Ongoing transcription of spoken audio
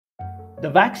The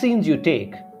vaccines you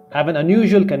take have an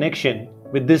unusual connection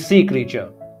with this sea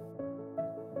creature.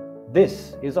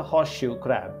 This is a horseshoe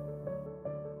crab.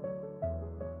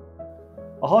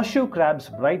 A horseshoe crab's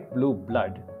bright blue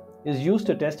blood is used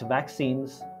to test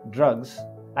vaccines, drugs,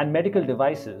 and medical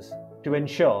devices to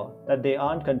ensure that they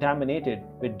aren't contaminated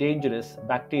with dangerous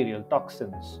bacterial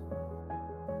toxins.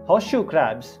 Horseshoe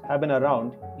crabs have been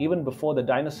around even before the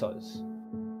dinosaurs.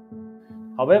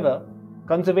 However,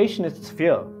 conservationists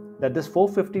fear that this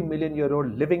 450 million year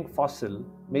old living fossil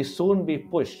may soon be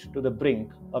pushed to the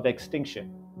brink of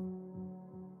extinction.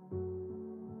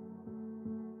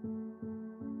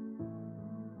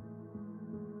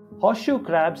 Horseshoe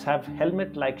crabs have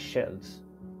helmet-like shells,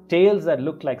 tails that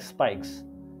look like spikes,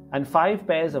 and 5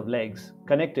 pairs of legs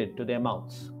connected to their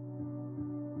mouths.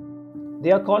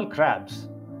 They are called crabs,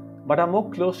 but are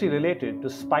more closely related to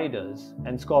spiders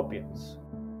and scorpions.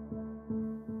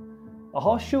 A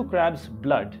horseshoe crab's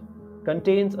blood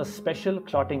contains a special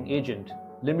clotting agent,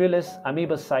 limulus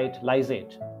amebocyte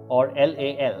lysate, or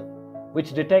LAL,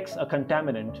 which detects a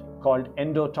contaminant called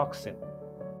endotoxin.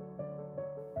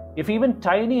 If even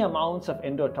tiny amounts of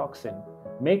endotoxin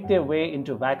make their way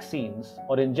into vaccines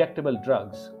or injectable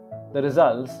drugs, the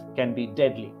results can be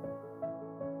deadly.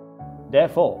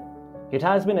 Therefore, it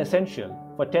has been essential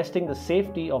for testing the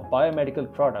safety of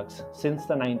biomedical products since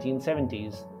the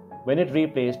 1970s, when it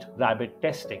replaced rabbit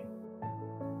testing.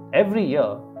 Every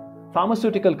year,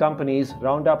 pharmaceutical companies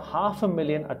round up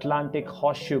 500,000 Atlantic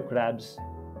horseshoe crabs,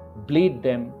 bleed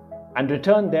them, and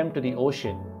return them to the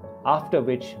ocean, after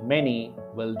which many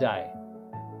will die.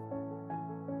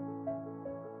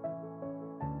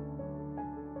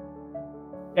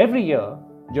 Every year,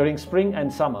 during spring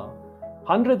and summer,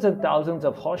 hundreds and thousands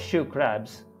of horseshoe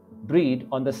crabs breed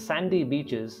on the sandy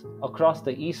beaches across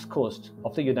the east coast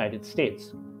of the United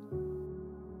States.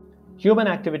 Human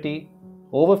activity,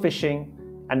 overfishing,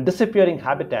 and disappearing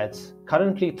habitats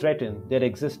currently threaten their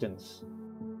existence.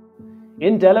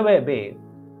 In Delaware Bay,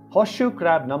 horseshoe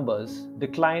crab numbers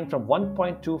declined from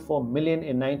 1.24 million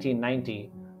in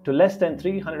 1990 to less than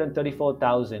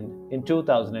 334,000 in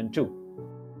 2002.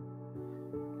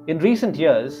 In recent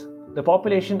years, the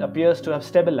population appears to have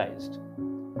stabilized,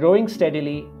 growing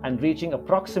steadily and reaching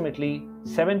approximately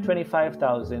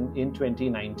 725,000 in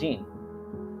 2019.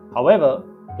 However,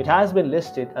 it has been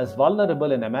listed as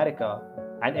vulnerable in America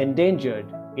and endangered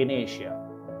in Asia.